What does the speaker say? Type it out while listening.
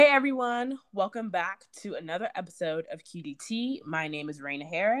everyone, welcome back to another episode of QDT. My name is Raina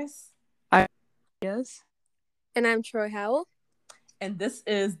Harris. I Yes. And I'm Troy Howell. And this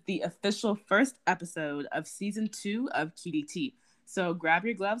is the official first episode of season 2 of QDT. So grab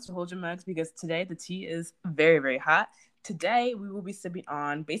your gloves to hold your mugs because today the tea is very, very hot. Today we will be sipping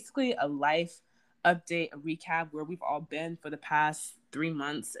on basically a life update, a recap where we've all been for the past 3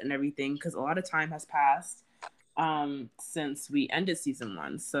 months and everything because a lot of time has passed since we ended season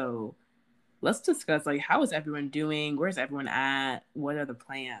 1. So let's discuss how is everyone doing? Where's everyone at? What are the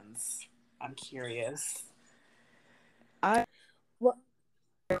plans? I'm curious. I'm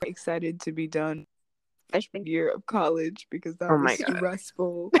excited to be done freshman year of college because that was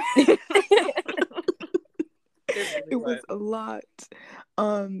stressful. It was a lot.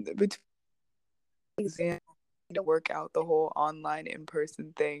 Between exams to work out the whole online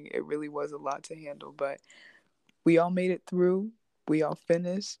in-person thing, it really was a lot to handle, but we all made it through. We all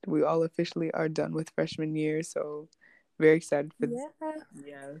finished. We all officially are done with freshman year, so very excited for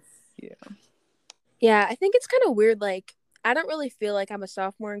Yes. Yeah, I think it's kind of weird. I don't really feel like I'm a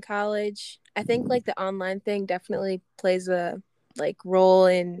sophomore in college. I think the online thing definitely plays a role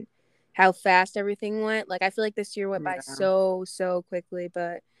in how fast everything went. I feel like this year went by so quickly,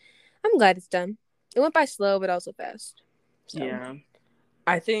 but I'm glad it's done. It went by slow, but also fast. So. Yeah.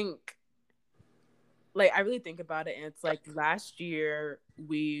 I think I really think about it, and it's last year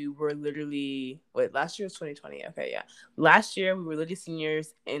we were literally last year was 2020. Okay, yeah. Last year we were literally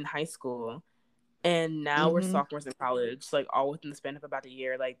seniors in high school, and now we're sophomores in college, all within the span of about a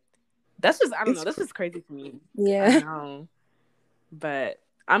year. That's just I don't know. That's just crazy to me. Yeah. I know. But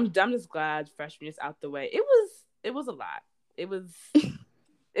I'm just glad freshman year's out the way. It was a lot. It was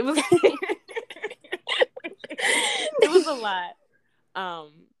it was a lot.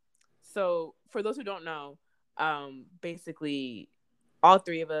 So for those who don't know, basically all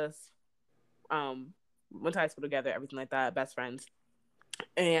three of us went to high school together, everything like that, best friends.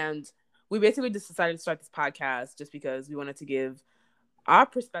 And we basically just decided to start this podcast just because we wanted to give our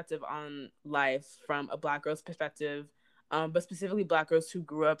perspective on life from a Black girl's perspective, but specifically Black girls who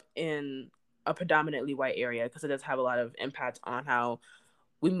grew up in a predominantly white area, because it does have a lot of impact on how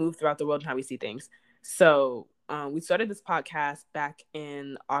we move throughout the world and how we see things. So we started this podcast back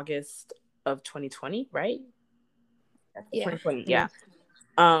in August of 2020, right? Yeah. 2020, yeah.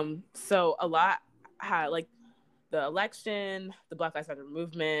 So a lot had the election, the Black Lives Matter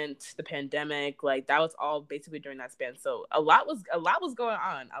movement, the pandemic, that was all basically during that span. So a lot was going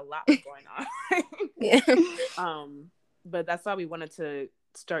on. Yeah. But that's why we wanted to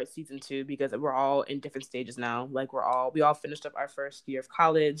start season 2, because we're all in different stages now. We all finished up our first year of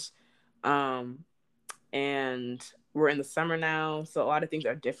college, and we're in the summer now, so a lot of things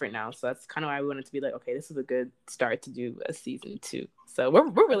are different now. So that's kind of why we wanted to be okay, this is a good start to do a season 2. So we're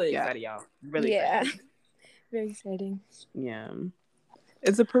really excited, y'all. Really excited. Very exciting. Yeah.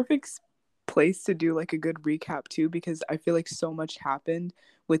 It's a perfect place to do a good recap too, because I feel so much happened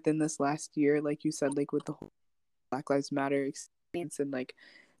within this last year, like you said, with the whole Black Lives Matter experience and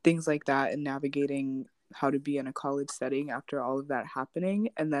things like that, and navigating how to be in a college setting after all of that happening,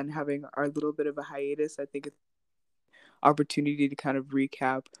 and then having our little bit of a hiatus. I think it's an opportunity to kind of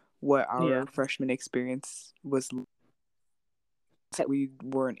recap what our freshman experience was that we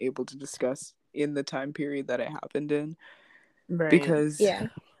weren't able to discuss in the time period that it happened in, because it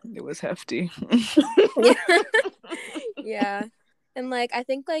was hefty. Yeah. And I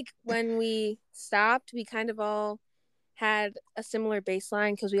think when we stopped, we kind of all had a similar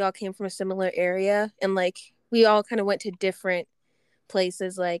baseline because we all came from a similar area, and we all kind of went to different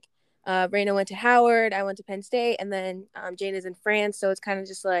places. Raina went to Howard, I went to Penn State, and then Jane is in France. So it's kind of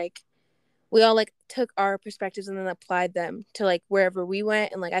just we all took our perspectives and then applied them to wherever we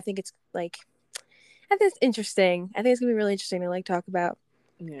went. And I think it's I think it's interesting. I think it's gonna be really interesting to talk about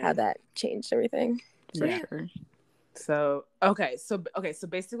how that changed everything. So, yeah. So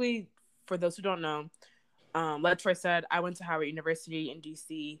basically, for those who don't know, like Troy said, I went to Howard University in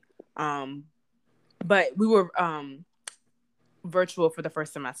DC, but we were virtual for the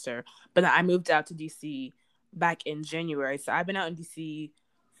first semester. But then I moved out to DC back in January, so I've been out in DC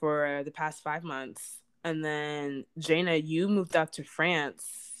for the past 5 months. And then Jaina, you moved out to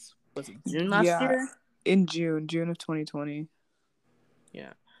France. Was it June last year? In June of 2020.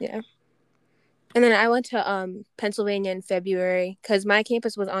 Yeah. And then I went to Pennsylvania in February because my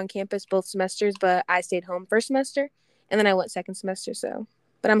campus was on campus both semesters, but I stayed home first semester, and then I went second semester.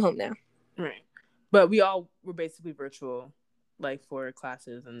 But I'm home now. Right. But we all were basically virtual, for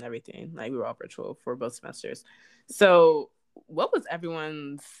classes and everything. We were all virtual for both semesters. So what was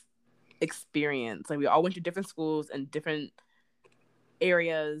everyone's experience? We all went to different schools and different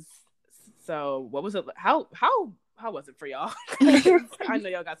areas. So what was it? How was it for y'all? I know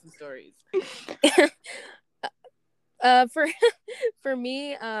y'all got some stories. For for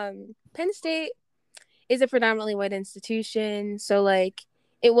me, Penn State is a predominantly white institution, so like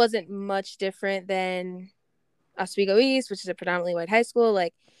it wasn't much different than Oswego East, which is a predominantly white high school.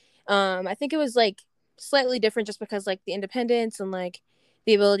 Like, I think it was like slightly different just because like the independence and like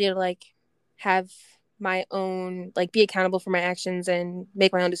the ability to like have my own, like be accountable for my actions and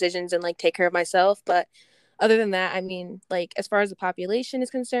make my own decisions and like take care of myself. But other than that, I mean, like as far as the population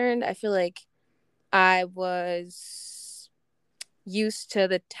is concerned, I feel like I was used to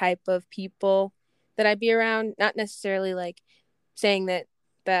the type of people that I'd be around, not necessarily like saying that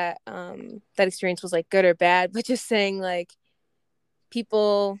experience was like good or bad, but just saying like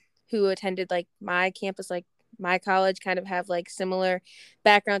people who attended like my campus, like my college, kind of have like similar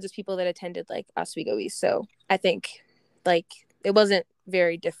backgrounds as people that attended like Oswego East. So I think like it wasn't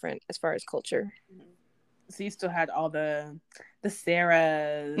very different as far as culture. So you still had all the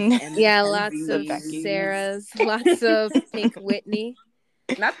Sarahs and the Yeah, lots of Mackenzies. Sarahs, lots of Pink Whitney.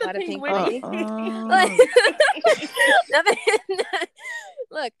 Not the A lot of Pink Pink Whitney.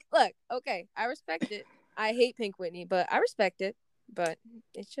 Look, okay, I respect it. I hate Pink Whitney, but I respect it. But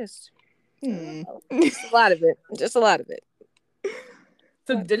it's just just a lot of it. Just a lot of it.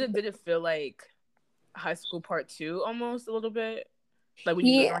 So did it feel like high school part 2 almost a little bit? Like when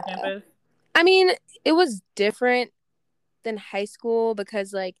you lived on campus? I mean, it was different than high school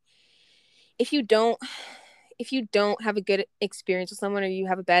because like if you don't have a good experience with someone or you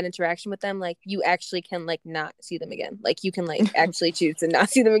have a bad interaction with them, like you actually can like not see them again. Like you can like actually choose to not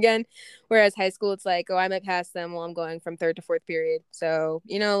see them again. Whereas high school, it's like, oh, I might pass them while I'm going from 3rd to 4th period. So,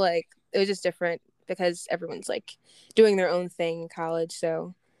 you know, like it was just different because everyone's like doing their own thing in college.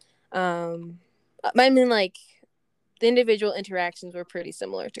 So, I mean, like the individual interactions were pretty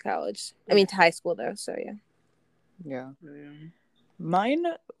similar to college. I mean, to high school though. So Yeah. Mine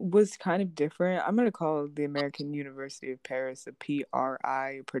was kind of different. I'm going to call the American University of Paris a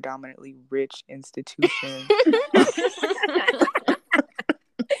PRI, predominantly rich institution.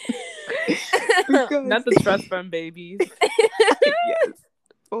 Not the trust fund babies. Yes,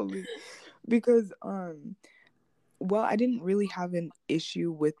 totally. Because, well, I didn't really have an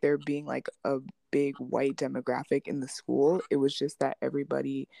issue with there being like a big white demographic in the school. It was just that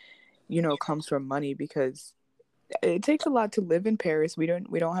everybody, you know, comes from money because it takes a lot to live in Paris. We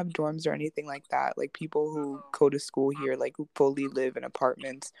don't have dorms or anything like that. Like people who go to school here like fully live in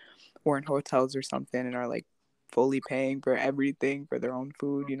apartments or in hotels or something and are like fully paying for everything, for their own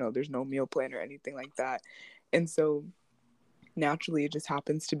food. You know, there's no meal plan or anything like that. And so naturally it just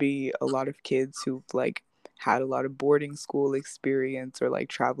happens to be a lot of kids who've like had a lot of boarding school experience or like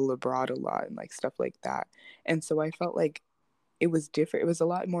travel abroad a lot and like stuff like that. And so I felt like it was different. It was a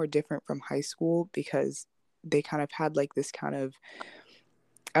lot more different from high school because they kind of had like this kind of,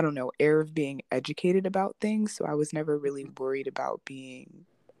 I don't know, air of being educated about things. So I was never really worried about being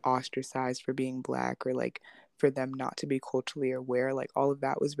ostracized for being Black or like for them not to be culturally aware. Like all of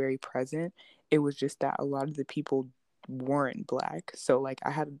that was very present. It was just that a lot of the people weren't Black. So like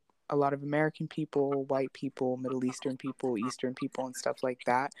I had a lot of American people, white people, Middle Eastern people and stuff like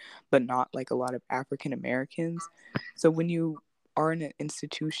that, but not like a lot of African Americans. So when you are in an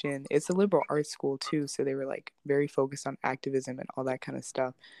institution, it's a liberal arts school too, so they were like very focused on activism and all that kind of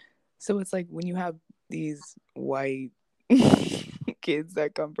stuff. So it's like when you have these white kids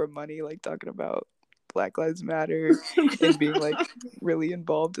that come from money like talking about Black Lives Matter and being like really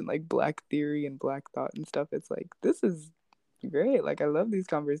involved in like Black theory and Black thought and stuff, it's like this is great. Like I love these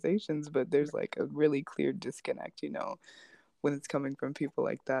conversations, but there's like a really clear disconnect, you know, when it's coming from people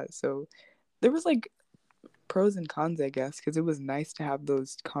like that. So there was like pros and cons, I guess, because it was nice to have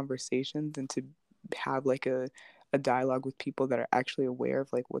those conversations and to have like a dialogue with people that are actually aware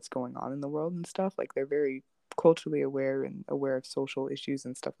of like what's going on in the world and stuff. Like they're very culturally aware and aware of social issues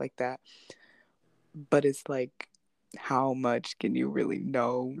and stuff like that. But it's like, how much can you really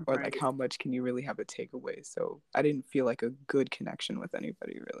know, or like how much can you really have a takeaway? So I didn't feel like a good connection with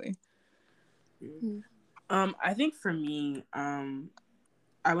anybody really. I think for me,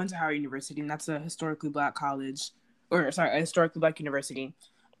 I went to Howard University, and that's a historically Black college, a historically Black university.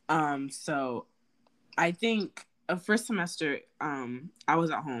 So I think first semester, I was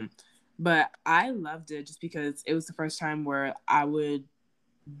at home, but I loved it just because it was the first time where I would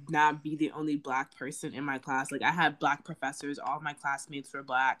not be the only Black person in my class. Like I had Black professors, all of my classmates were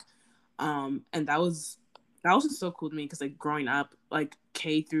Black, and that was just so cool to me because like growing up, like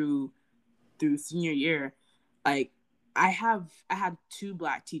K through senior year, like I had 2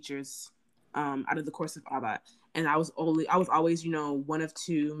 Black teachers out of the course of all that, and I was always, you know, one of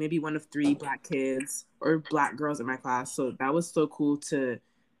two, maybe one of three Black kids or Black girls in my class. So that was so cool to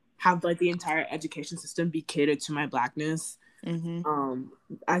have like the entire education system be catered to my Blackness.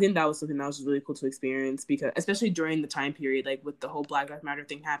 I think that was something that was really cool to experience, because especially during the time period, like with the whole Black Lives Matter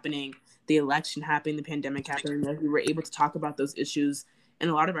thing happening, the election happening, the pandemic happening, like we were able to talk about those issues in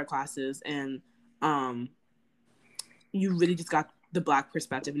a lot of our classes, and you really just got the Black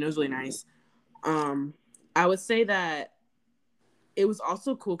perspective, and it was really nice. I would say that it was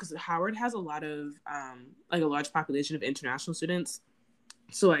also cool because Howard has a lot of like a large population of international students.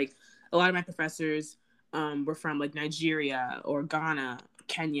 So like a lot of my professors were from like Nigeria or Ghana,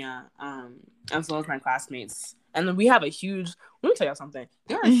 Kenya, as well as my classmates. And then we have a huge, let me tell y'all something.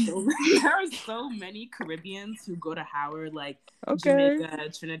 There are so many Caribbeans who go to Howard, like Jamaica,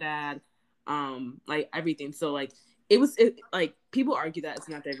 Trinidad, like everything. So like like people argue that it's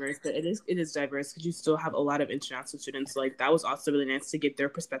not diverse, but it is diverse, because you still have a lot of international students. Like that was also really nice to get their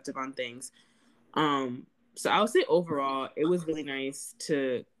perspective on things. So I would say overall, it was really nice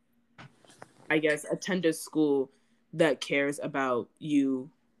to, I guess, attend a school that cares about you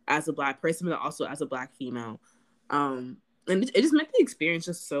as a Black person, but also as a Black female. And it just made the experience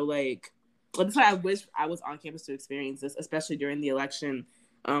just so like that's why I wish I was on campus to experience this, especially during the election.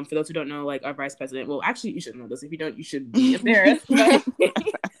 For those who don't know, like our vice president, well, actually, you should know this. If you don't, you should be embarrassed.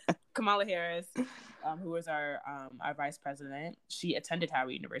 Kamala Harris, who was our vice president, she attended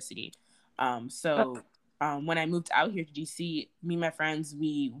Howard University. So when I moved out here to DC, me and my friends,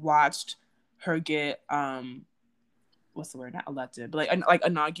 we watched her get what's the word? Not elected, but like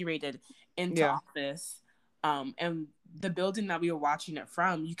inaugurated into office. And the building that we were watching it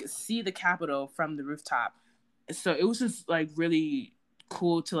from, you could see the Capitol from the rooftop. So it was just like really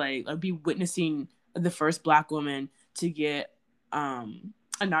cool to like be witnessing the first Black woman to get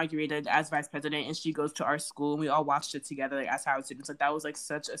inaugurated as vice president, and she goes to our school, and we all watched it together like as Howard students. Like that was like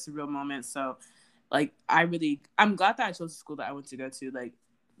such a surreal moment. So like I'm glad that I chose the school that I went to go to. Like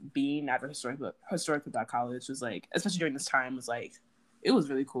being at a historically Black college was like, especially during this time, was like, it was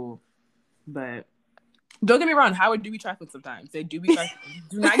really cool. But don't get me wrong, Howard do be trifling sometimes. They do be trifling.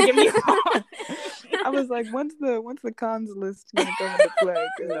 Do not get me wrong. I was like, when's the cons list gonna come into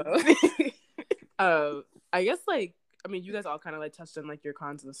play? I guess like, I mean, you guys all kind of like touched on like your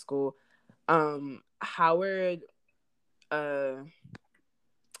cons of the school. Howard,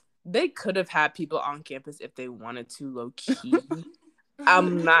 they could have had people on campus if they wanted to, low key.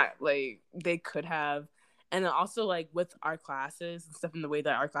 I'm not like, they could have. And then also like with our classes and stuff, and the way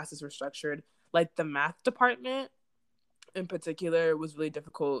that our classes were structured, like the math department in particular was really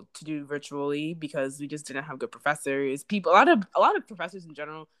difficult to do virtually because we just didn't have good professors. A lot of professors in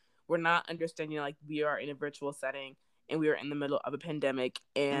general were not understanding like we are in a virtual setting and we were in the middle of a pandemic,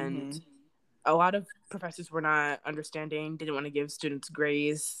 and a lot of professors were not understanding, didn't want to give students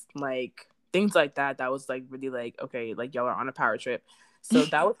grace, like things like that. That was like really like, okay, like y'all are on a power trip. So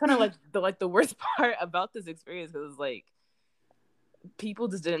that was kind of like the worst part about this experience, because like people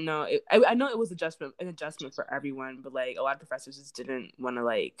just didn't know. I know it was an adjustment for everyone, but like a lot of professors just didn't want to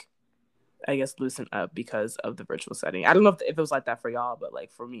like, I guess, loosen up because of the virtual setting. I don't know if it was like that for y'all, but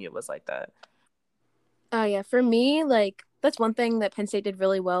like for me, it was like that. Oh yeah, for me, like that's one thing that Penn State did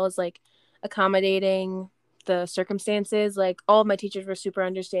really well, is like accommodating the circumstances. Like all of my teachers were super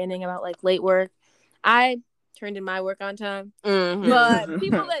understanding about like late work. I turned in my work on time, but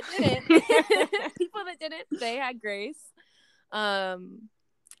people that didn't, they had grace. And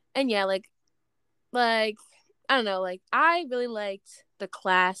yeah, like I don't know, like I really liked the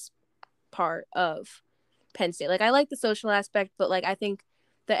class part of Penn State. Like I liked the social aspect, but like I think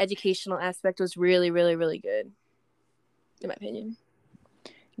the educational aspect was really, really, really good, in my opinion.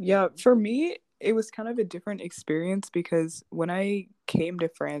 Yeah, for me, it was kind of a different experience because when I came to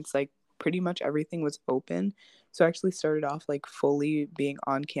France, like pretty much everything was open. So I actually started off like fully being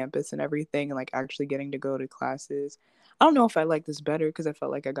on campus and everything, and like actually getting to go to classes. I don't know if I like this better because I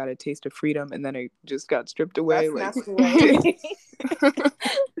felt like I got a taste of freedom and then it just got stripped away.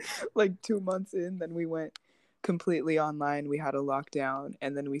 Like 2 months in, then we went completely online. We had a lockdown,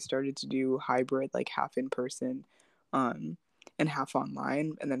 and then we started to do hybrid, like half in person and half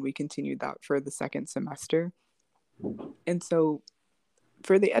online, and then we continued that for the second semester. And so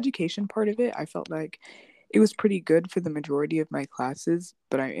for the education part of it, I felt like it was pretty good for the majority of my classes,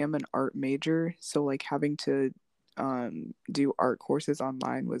 but I am an art major, so like having to do art courses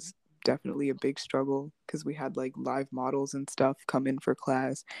online was definitely a big struggle because we had like live models and stuff come in for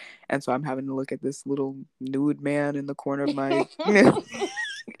class, and so I'm having to look at this little nude man in the corner of my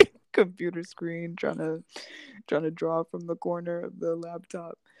computer screen trying to draw from the corner of the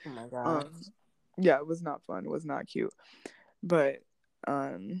laptop. Oh my god. Yeah, it was not fun. It was not cute. But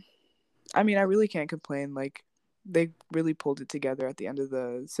I mean, I really can't complain. Like, they really pulled it together at the end of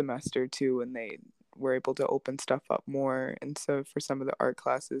the semester too, and they were able to open stuff up more. And so for some of the art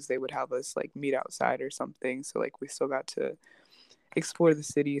classes, they would have us like meet outside or something. So like we still got to explore the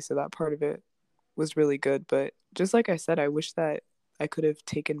city. So that part of it was really good. But just like I said, I wish that I could have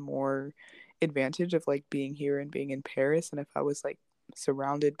taken more advantage of like being here and being in Paris. And if I was like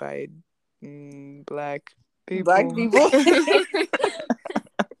surrounded by black people. Black people.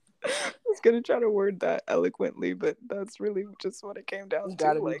 I was gonna try to word that eloquently, but that's really just what it came down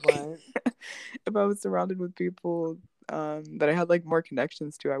to. Like, if I was surrounded with people that I had like more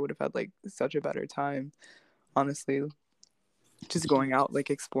connections to, I would have had like such a better time. Honestly, just going out, like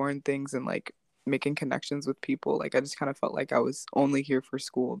exploring things and like making connections with people. Like, I just kind of felt like I was only here for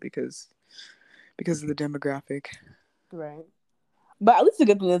school because of the demographic. Right. But at least the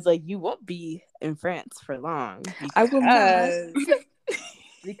good thing is, like, you won't be in France for long. I will not.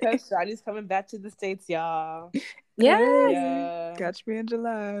 Because Shadi's coming back to the States, y'all. Yeah. Catch me in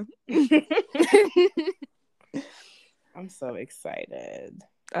July. I'm so excited.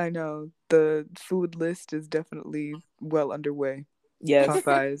 I know. The food list is definitely well underway. Yes.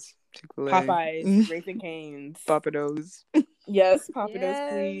 Popeyes, Chick-fil-A. Popeyes, Raising Cane's. Papados. Yes, Papados,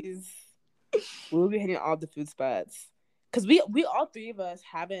 please. We will be hitting all the food spots. Because we all three of us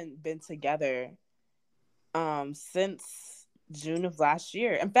haven't been together since June of last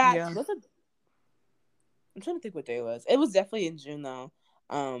year. In fact, I'm trying to think what day it was. It was definitely in June though.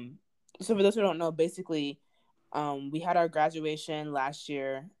 So for those who don't know, basically, we had our graduation last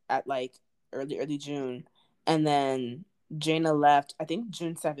year at like early June, and then Jaina left, I think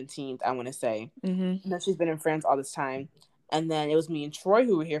June 17th, I want to say. Mm-hmm. And then she's been in France all this time. And then it was me and Troy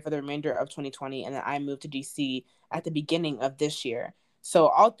who were here for the remainder of 2020, and then I moved to DC at the beginning of this year. So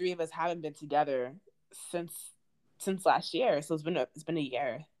all three of us haven't been together since last year. So it's been a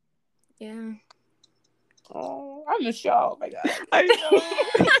year. Yeah. Oh, I miss y'all. Oh my God. I know.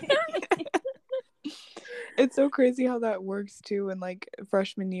 It's so crazy how that works too. And like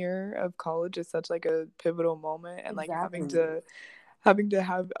freshman year of college is such like a pivotal moment, and like having to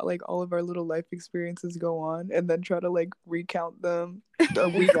have like all of our little life experiences go on and then try to like recount them a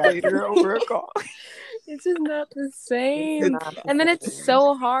week later over a call. It's just not the same. And then it's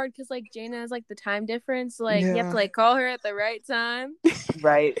so hard because like Jaina has like the time difference. Like you have to like call her at the right time.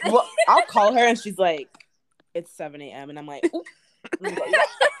 Right. Well, I'll call her and she's like, it's 7 a.m. and I'm like, ooh.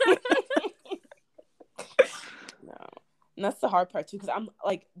 No. And that's the hard part too, because I'm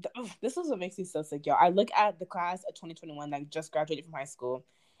like, this is what makes me so sick, y'all. I look at the class of 2021 that just graduated from high school,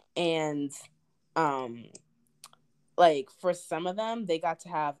 and like for some of them, they got to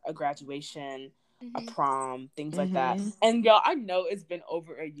have a graduation, a prom, things like that. And y'all, I know it's been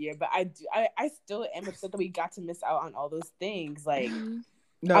over a year, but I still am upset that we got to miss out on all those things. Like,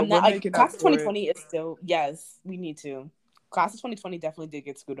 no, I'm not like class of 2020 is still, yes, we need to. Class of 2020 definitely did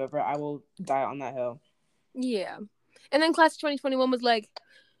get screwed over. I will die on that hill. Yeah. And then class of 2021 was like,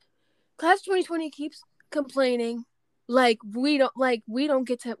 class of 2020 keeps complaining like we don't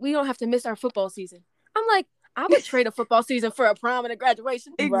have to miss our football season. I'm like, I would trade a football season for a prom and a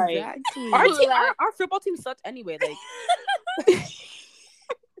graduation. Exactly. Our football team sucked anyway. Like,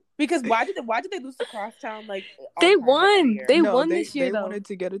 because why did they lose to Crosstown? Like, they won. They won this year. They though. wanted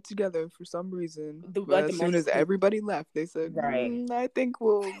to get it together for some reason. Like, as soon as everybody left, they said, right. I think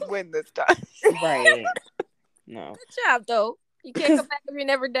we'll win this time. Right. No. Good job, though. You can't come back if you're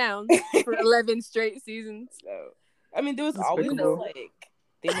never down for 11 straight seasons. So, I mean, there was always like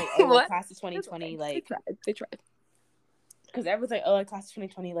they make class of 2020 like they tried. Because everyone's like, like class of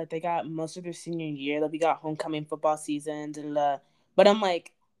 2020, like they got most of their senior year, like we got homecoming football seasons and but I'm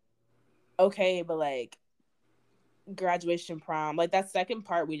like, okay, but like graduation, prom, like that second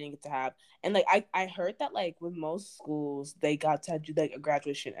part we didn't get to have. And like I heard that like with most schools they got to do like a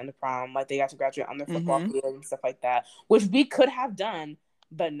graduation and a prom, like they got to graduate on their football field and stuff like that, which we could have done,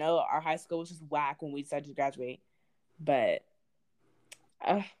 but no, our high school was just whack when we decided to graduate. But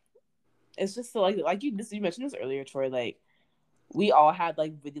it's just so, like you mentioned this earlier, Troy, like we all had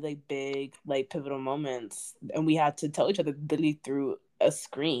like really like big like pivotal moments and we had to tell each other literally through a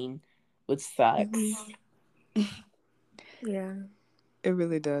screen, which sucks. Yeah, it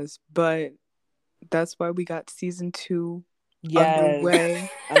really does. But that's why we got season 2 underway.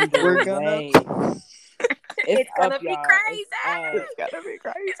 We're gonna it's gonna be crazy. It's gonna be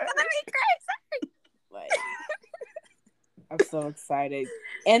crazy. Like, I'm so excited.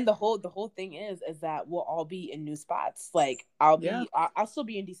 And the whole thing is that we'll all be in new spots. Like I'll still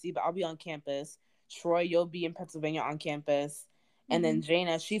be in DC, but I'll be on campus. Troy, you'll be in Pennsylvania on campus. And then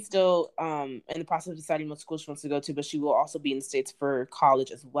Jana, she's still in the process of deciding what school she wants to go to, but she will also be in the States for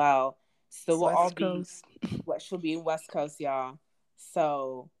college as well. So we'll all be she'll be in West Coast, y'all.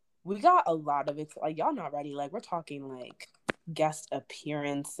 So we got a lot of it. Like, y'all not ready. Like, we're talking like guest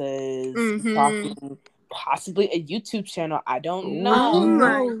appearances, talking possibly a YouTube channel. I don't know. Oh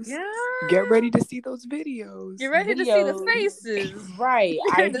my god. Get ready to see those videos. You're ready to see the faces. Right.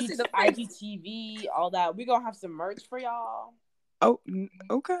 IGTV, all that. We're going to have some merch for y'all. Oh,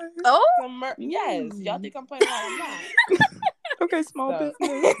 okay. Oh? Yes. Y'all think I'm playing around? I'm not. Okay, small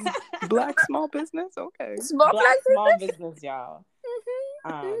business. Black small business. Okay. Small business, y'all.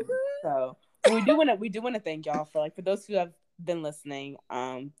 So we do want to thank y'all for those who have been listening.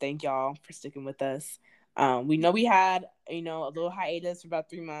 Thank y'all for sticking with us. We know we had a little hiatus for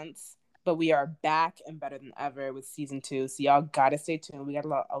about 3 months, but we are back and better than ever with season 2. So y'all gotta stay tuned. We got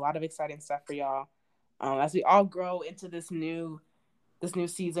a lot of exciting stuff for y'all as we all grow into this new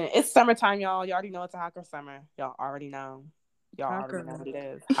season. It's summertime, y'all. You already know it's a hot girl summer. Y'all already know. Already know what it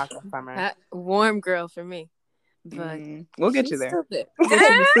is. Hot girl summer. Warm girl for me. But we'll get you there. We're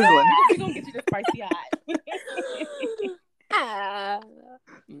gonna get you the spicy hot.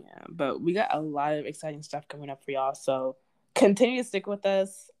 Yeah, but we got a lot of exciting stuff coming up for y'all. So continue to stick with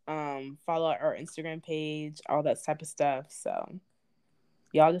us. Follow our Instagram page, all that type of stuff. So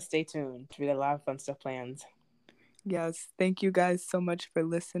y'all just stay tuned. We got a lot of fun stuff planned. Yes, thank you guys so much for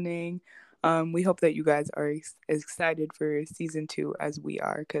listening. We hope that you guys are as excited for season 2 as we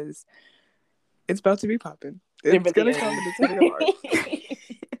are, because it's about to be popping. It's gonna come and it's gonna go hard.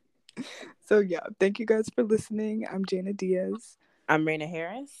 So yeah, thank you guys for listening. I'm Jana Diaz. I'm Raina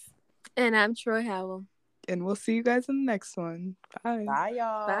Harris. And I'm Troy Howell. And we'll see you guys in the next one. Bye. Bye,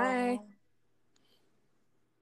 y'all. Bye.